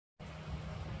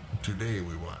Today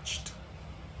we watched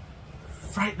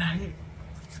Fright Night.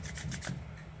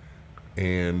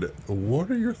 And what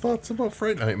are your thoughts about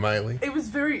Fright Night, Miley? It was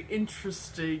very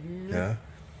interesting. Yeah.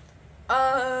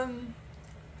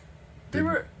 They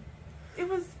were. It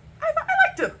was. I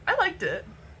liked it. I liked it.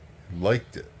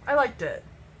 Liked it. I liked it.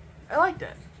 I liked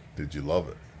it. Did you love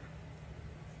it?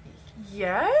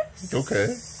 Yes.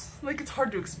 Okay. Like, it's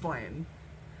hard to explain.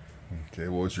 Okay.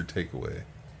 What was your takeaway?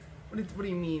 What do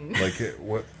you mean? Like,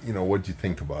 what'd you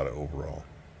think about it overall?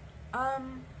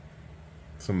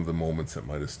 Some of the moments that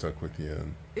might have stuck with you.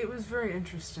 And... It was very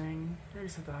interesting. I already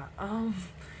said that.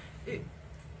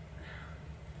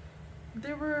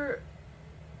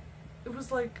 It was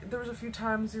like, there was a few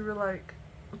times you were like,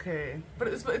 okay, but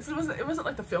it wasn't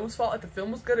like the film's fault. Like, the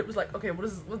film was good. It was like, okay,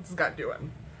 what's this guy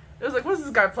doing? It was like, what is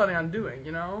this guy planning on doing,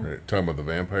 you know? Right. Talking about the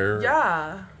vampire?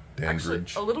 Yeah.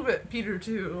 Dandridge? Actually, a little bit Peter,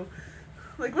 too.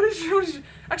 Like, what is you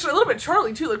actually, a little bit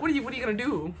Charlie, too. Like, what are you gonna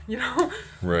do, you know?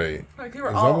 Right. Like, they were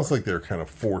it was almost like they were kind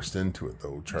of forced into it,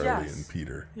 though, Charlie and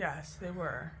Peter. Yes, they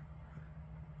were.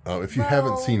 If you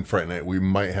haven't seen Fright Night, we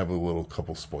might have a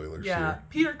couple spoilers here. Yeah,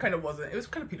 Peter kind of wasn't. It was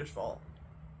kind of Peter's fault.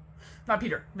 Not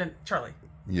Peter, Charlie.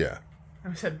 Yeah.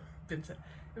 I said Vincent.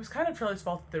 It was kind of Charlie's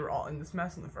fault that they were all in this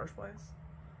mess in the first place.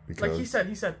 Because... Like,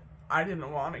 he said, I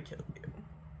didn't want to kill you.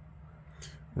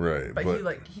 Right, but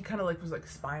he kind of was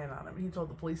spying on him. He told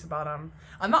the police about him.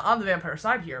 I'm not on the vampire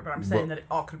side here, but I'm saying that it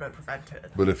all could have been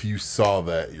prevented. But if you saw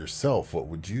that yourself, what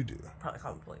would you do? Probably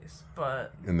call the police,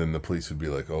 but... And then the police would be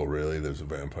like, oh, really? There's a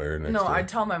vampire next door? No, I'd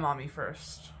tell my mommy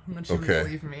first, and then she would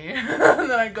believe me, and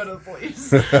then I'd go to the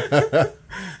police.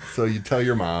 So you tell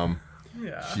your mom.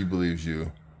 Yeah. She believes you.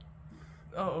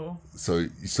 Oh. So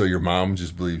your mom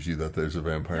just believes you that there's a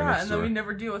vampire next door? Yeah, and then we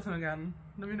never deal with him again.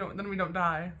 Then we don't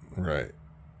die. Right.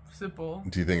 Simple.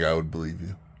 Do you think I would believe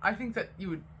you? I think that you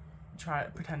would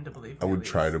pretend to believe me. I would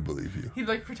try to believe you. He'd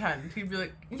pretend. He'd be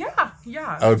like, yeah.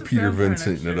 I would Peter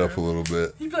Vincent it up a little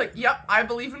bit. He'd be like, yep, I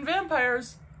believe in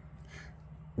vampires.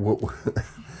 Well,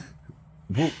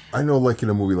 I know, like,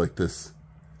 in a movie like this,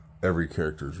 every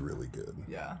character is really good.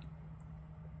 Yeah.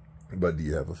 But do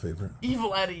you have a favorite?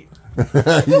 Evil Eddie.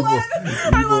 Evil Ed.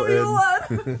 I love Evil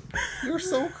Ed. You're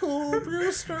so cool,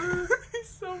 Brewster. He's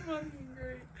so fucking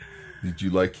great. Did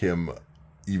you like him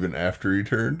even after he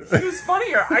turned? He was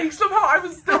funnier. I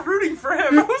was still rooting for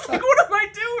him. I was like, what am I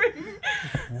doing?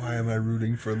 Why am I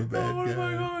rooting for the bad guy? What am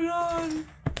I going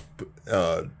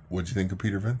on? What'd you think of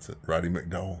Peter Vincent? Roddy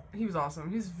McDowell? He was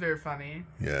awesome. He's very funny.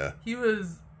 Yeah. He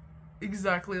was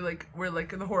exactly like where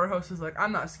the horror host is like,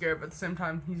 I'm not scared, but at the same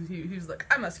time he's like,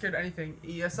 I'm not scared of anything.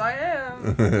 Yes, I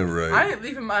am. Right. I ain't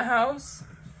leaving my house.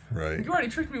 Right. You already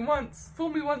tricked me once. Fool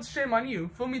me once, shame on you.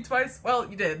 Fool me twice,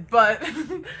 well, you did, but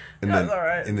that's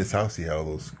alright. In his house, he had all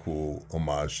those cool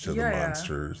homage to the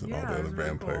monsters and all the other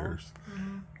vampires. Really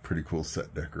cool. Pretty cool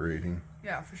set decorating.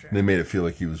 Yeah, for sure. They made it feel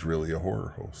like he was really a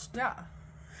horror host. Yeah.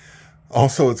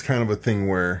 Also, it's kind of a thing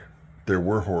where there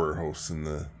were horror hosts in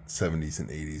the 70s and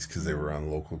 80s because they were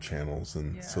on local channels,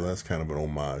 and so that's kind of an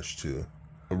homage to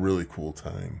a really cool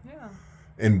time. Yeah.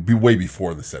 And way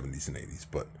before the 70s and 80s,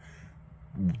 but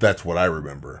that's what I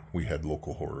remember. We had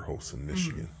local horror hosts in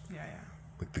Michigan. Yeah.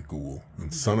 Like the Ghoul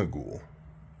and Son of Ghoul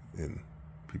and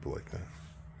people like that.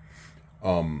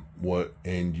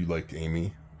 And you liked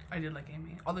Amy? I did like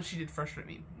Amy, although she did frustrate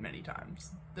me many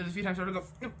times. There's a few times where I would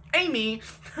go, Amy!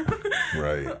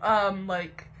 Right.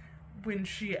 Like, when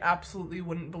she absolutely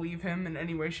wouldn't believe him in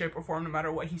any way, shape, or form, no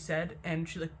matter what he said, and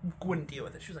she, wouldn't deal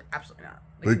with it. She was like, absolutely not.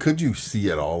 But could you see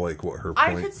at all, what her point...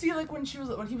 I could see, when he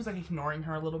was, ignoring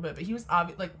her a little bit, but he was,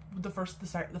 the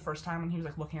first time when he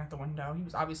was, looking out the window, he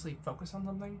was obviously focused on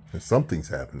something. Something's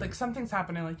happening. Something's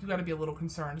happening, you gotta be a little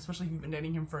concerned, especially if you've been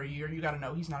dating him for a year, you gotta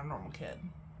know he's not a normal kid.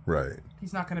 Right.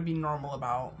 He's not gonna be normal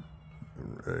about...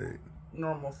 Right.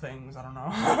 Normal things, I don't know.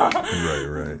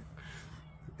 Right.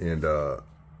 And,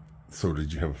 so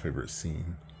did you have a favorite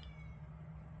scene?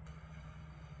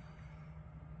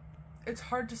 It's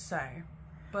hard to say,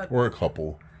 but... Or a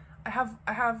couple. I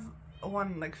have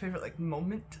one, favorite,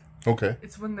 moment. Okay.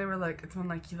 It's when they were,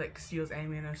 he, steals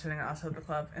Amy and they're sitting outside the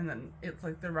club, and then it's,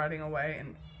 they're riding away,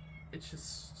 and it's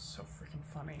just so freaking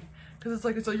funny. Because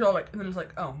it's you're all and then it's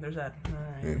oh, there's Ed.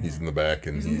 And he's in the back,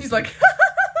 and he's like...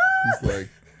 he's like...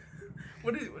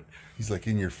 What is it? He's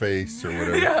in your face, or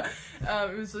whatever. Yeah.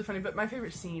 It was really funny, but my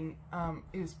favorite scene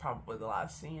is probably the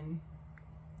last scene.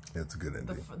 It's a good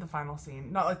ending. The final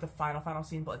scene. Not, the final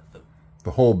scene, but,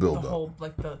 the whole build-up.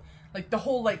 The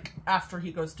whole, after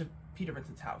he goes to Peter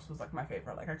Vincent's house was, my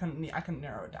favorite. I couldn't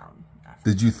narrow it down after.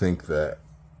 Did you think that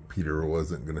Peter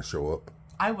wasn't going to show up?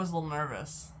 I was a little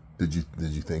nervous. Did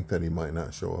you think that he might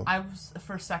not show up? I was,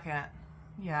 for a second.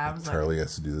 Yeah, I was Charlie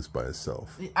has to do this by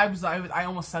himself. I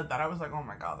almost said that. I was like, oh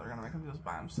my god, they're gonna make him do this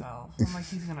by himself. I'm like,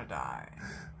 he's gonna die.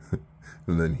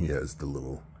 And then he has the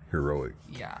little heroic.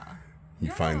 Yeah. He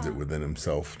finds it within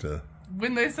himself to.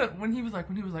 When he was like,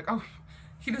 oh,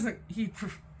 he's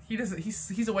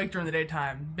awake during the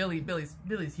daytime. Billy's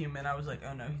human. I was like,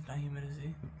 oh no, he's not human, is he?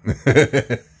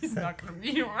 He's not gonna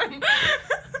be human.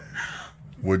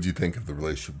 What'd you think of the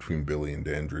relationship between Billy and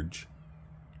Dandridge?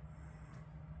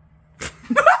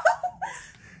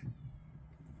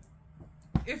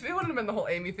 If it wouldn't have been the whole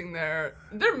Amy thing there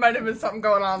might have been something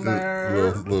going on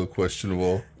there. A little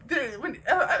questionable.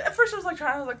 At first I was like,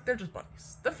 they're just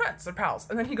buddies. They're friends. They're pals.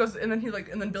 And then he goes, and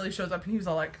then Billy shows up and he was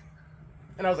all like,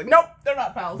 and I was like, nope, they're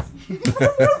not pals.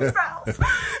 They're pals.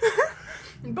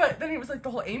 But then it was like the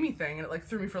whole Amy thing, and it like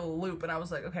threw me for a little loop, and I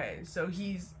was like, okay, it's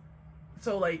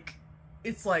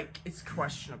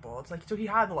questionable. It's like, so he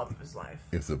had the love of his life.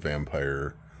 If the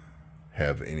vampire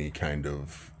have any kind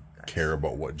of care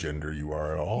about what gender you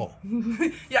are at all.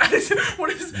 Yeah,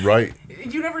 what is right?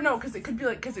 You never know, because it could be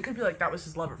like that was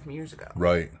his lover from years ago.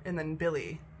 Right. And then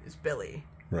Billy is Billy.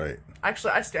 Right.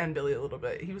 Actually, I stand Billy a little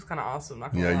bit. He was kind of awesome.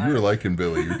 Not gonna lie. You were liking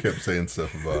Billy. You kept saying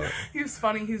stuff about it. He was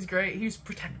funny. He was great. He was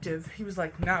protective. He was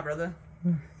like, nah, brother.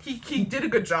 He did a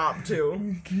good job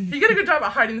too. He did a good job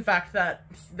at hiding the fact that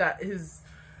his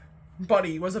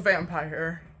buddy was a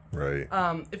vampire. Right.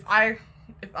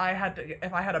 If I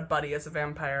had a buddy as a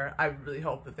vampire, I would really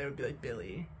hope that they would be like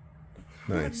Billy.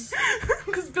 Nice.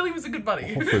 Because Billy was a good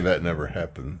buddy. Hopefully that never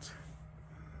happens.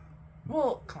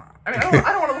 Well, come on. I mean,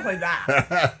 I don't want to play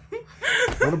that.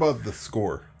 What about the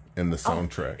score and the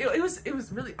soundtrack? It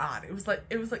was really odd. It was like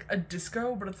a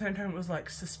disco, but at the same time it was like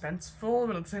suspenseful,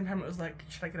 but at the same time it was like,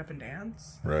 should I get up and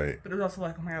dance? Right. But it was also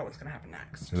like, oh my god, what's gonna happen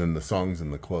next? And then the songs in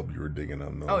the club, you were digging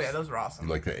on those. Oh yeah, those were awesome.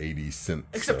 Like the 80s synth.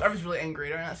 Except stuff. I was really angry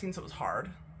during that scene, so it was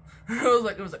hard.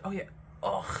 it was like, oh yeah,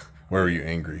 ugh. Where were you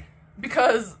angry?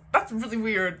 Because that's really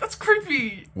weird. That's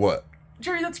creepy. What?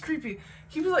 Jerry, that's creepy.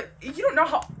 He was like, you don't know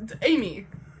how Amy.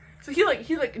 So he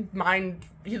mind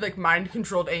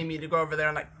controlled Amy to go over there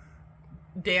and like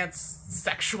dance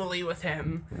sexually with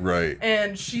him. Right.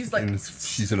 And she's like,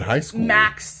 she's in high school.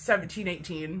 Max 17,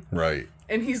 18. Right.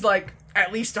 And he's like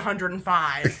at least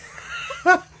 105.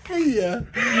 Yeah.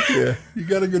 You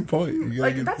got a good point.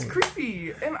 That's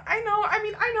creepy. And I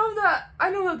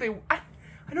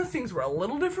know things were a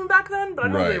little different back then, but I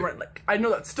know they weren't like, I know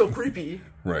that's still creepy.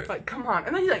 Right. Like, come on.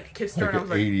 And then he like kissed her and I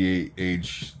was like, 88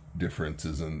 age difference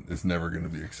is never going to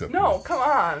be accepted. No, come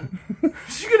on.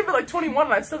 She could have been like 21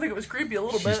 and I still think it was creepy a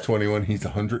little bit. She's 21, he's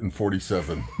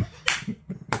 147.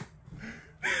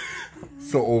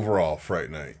 So overall, Fright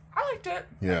Night. I liked it.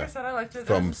 Yeah. Like I said, I liked it.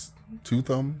 Thumbs, 2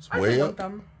 thumbs, I way said up. 1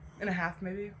 thumb and a half,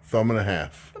 maybe. Thumb and a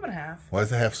half. Thumb and a half. Why is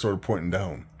the half sort of pointing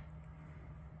down?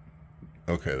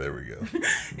 Okay, there we go.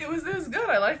 It was good.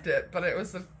 I liked it, but it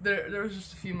was there was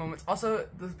just a few moments. Also,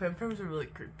 the vampires were really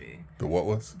creepy. The what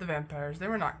was? The vampires. They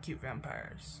were not cute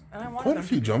vampires, and I wanted quite a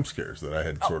few jump scares that I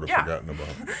had sort of forgotten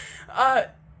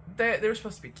about. They were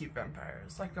supposed to be cute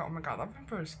vampires. Like, oh my god, that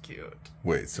vampire is cute.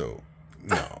 Wait, so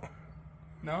no,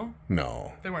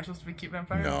 no, they weren't supposed to be cute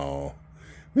vampires. No.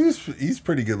 I mean, he's a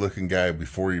pretty good looking guy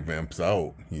before he vamps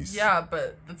out. Yeah,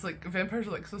 but it's like vampires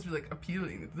are like supposed to be like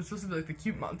appealing. They're supposed to be like the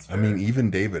cute monster. I mean, even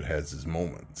David has his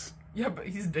moments. Yeah, but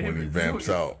he's David. When he vamps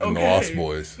out in The Lost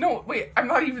Boys. No, wait,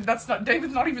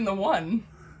 David's not even the one.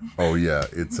 Oh yeah,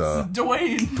 it's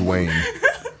Dwayne. Dwayne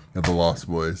of The Lost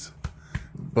Boys.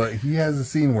 But he has a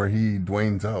scene where he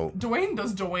Dwayne's out. Dwayne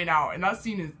does Dwayne out, and that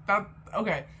scene is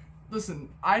okay. Listen,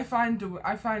 I find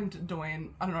Dwayne,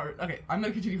 I don't know, okay, I'm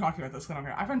gonna continue talking about this, because I don't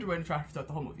care. I find Dwayne attractive throughout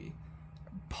the whole movie.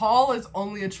 Paul is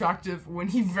only attractive when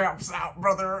he vamps out,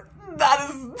 brother. That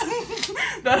is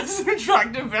an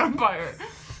attractive vampire.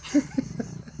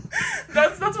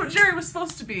 That's what Jerry was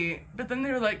supposed to be, but then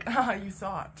they were like, you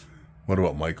thought. What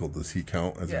about Michael? Does he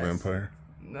count as a vampire?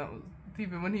 No,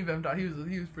 even when he vamped out, he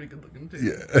was pretty good looking too.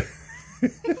 Yeah.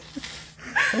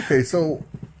 Okay, so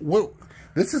what...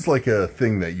 This is like a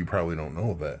thing that you probably don't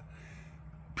know, that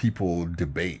people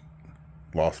debate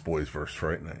Lost Boys versus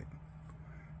Fright Night.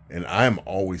 And I'm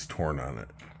always torn on it.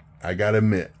 I gotta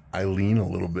admit, I lean a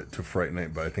little bit to Fright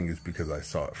Night, but I think it's because I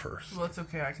saw it first. Well, it's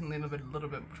okay. I can lean a little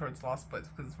bit towards Lost Boys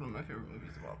because it's one of my favorite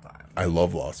movies of all time. I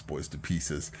love Lost Boys to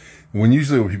pieces. When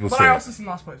people say... But I also seen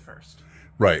Lost Boys first.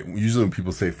 Right. Usually when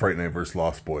people say Fright Night versus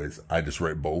Lost Boys, I just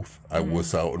write both. I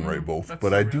wuss out and write both.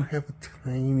 But I do have a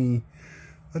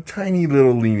tiny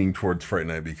little leaning towards Fright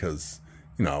Night because,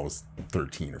 I was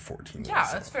 13 or 14. Yeah,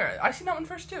 that's fair. I seen that one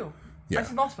first too. Yeah. I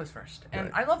seen Lost Boys first. And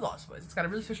I love Lost Boys. It's got a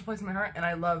really special place in my heart, and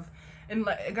And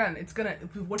like, again, it's gonna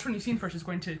which one you've seen first is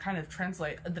going to kind of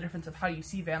translate the difference of how you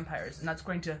see vampires, and that's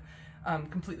going to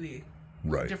completely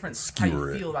different how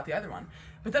you feel about the other one.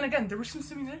 But then again, there were some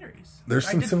similarities. There's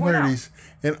some similarities,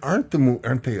 and aren't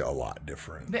they a lot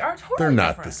different? They are totally They're not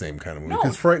different. The same kind of movie.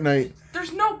 Because Fright Night,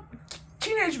 there's no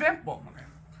teenage vampire.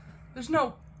 There's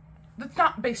no. That's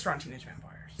not based around teenage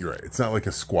vampires. You're right. It's not like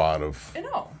a squad of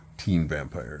teen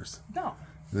vampires. No.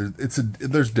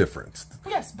 There's difference.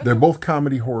 Yes, but they're both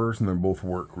comedy horrors, and they both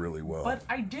work really well. But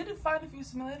I did find a few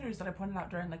similarities that I pointed out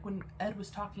during, like, when Ed was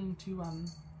talking to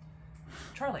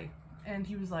Charlie, and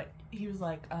he was like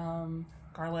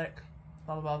garlic,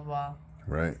 blah blah blah blah.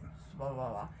 Right. Blah blah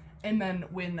blah. And then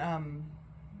when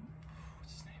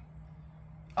what's his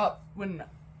name? When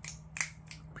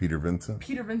Peter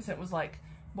Vincent was like,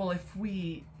 well, if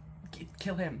we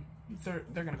kill him, they're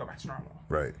gonna go back to normal.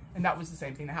 Right. And that was the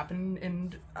same thing that happened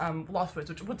in Lost Boys,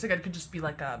 which once again could just be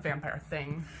like a vampire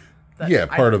thing.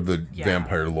 Part of the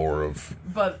vampire lore of.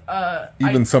 But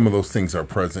even some of those things are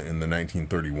present in the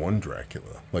 1931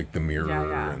 Dracula, like the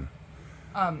mirror and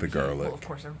the garlic. Well, of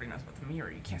course, everybody knows about the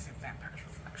mirror. You can't say vampire's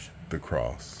reflection. The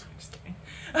cross. Just kidding.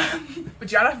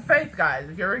 But you gotta have faith, guys.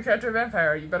 If you're ever a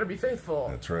vampire, you better be faithful.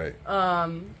 That's right.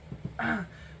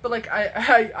 But like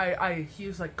he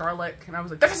was like garlic, and I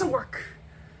was like, that doesn't work,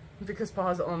 because Paul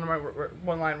has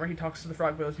one line where he talks to the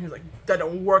frog boys, and he's like, that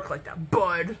don't work like that,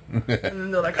 bud. And then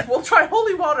they're like, we'll try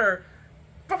holy water.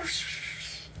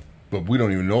 But we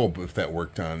don't even know if that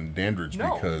worked on Dandridge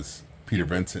because Peter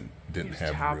Vincent didn't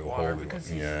have real holy water.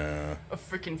 Yeah, a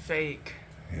freaking fake.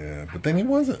 Yeah, but then he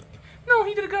wasn't. No,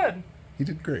 he did good. He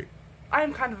did great. I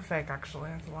am kind of a fake, actually.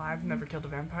 That's a lie. I've never killed a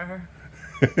vampire.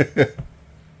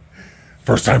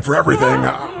 First time for everything.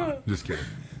 Just kidding.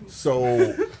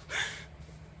 So,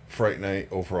 Fright Night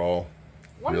overall,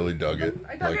 really dug it.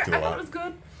 I thought it was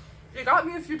good. It got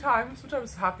me a few times, which I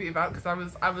was happy about, because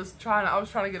I was trying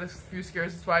to get a few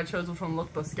scares. That's why I chose which one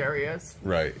looked the scariest.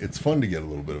 Right. It's fun to get a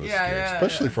little bit of a scare,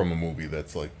 especially from a movie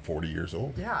that's like 40 years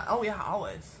old. Yeah. Oh yeah,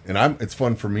 always. And it's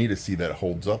fun for me to see that it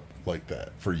holds up like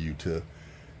that, for you to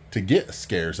get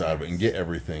scares out of it and get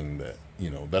everything that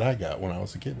that I got when I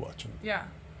was a kid watching it. Yeah.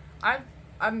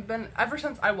 I've been ever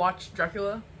since I watched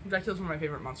Dracula. Dracula's one of my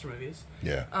favorite monster movies.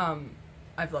 Yeah.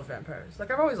 I've loved vampires. Like,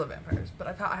 I've always loved vampires, but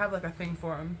I have like a thing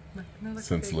for them. Like,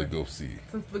 since Lugosi.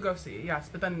 Since Lugosi, yes.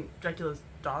 But then Dracula's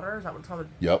daughter, is that what it's called?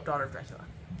 Yep. Daughter of Dracula.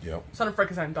 Yep. Son of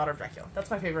Frankenstein, daughter of Dracula. That's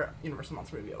my favorite Universal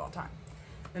monster movie of all time.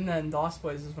 And then The Lost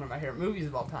Boys is one of my favorite movies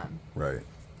of all time. Right.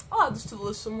 I'll add this to the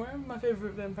list somewhere. My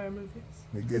favorite vampire movies.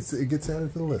 It gets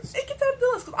added to the list. It gets added to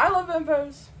the list because I love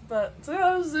vampires. But so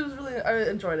yeah, it was really, I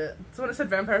enjoyed it. So when I said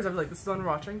vampires, I was like, this is the one we're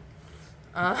watching.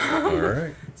 All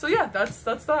right. So yeah, that's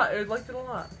that. I liked it a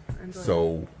lot.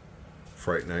 So,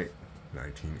 Fright Night,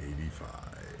 1985.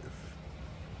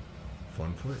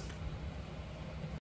 Fun flick.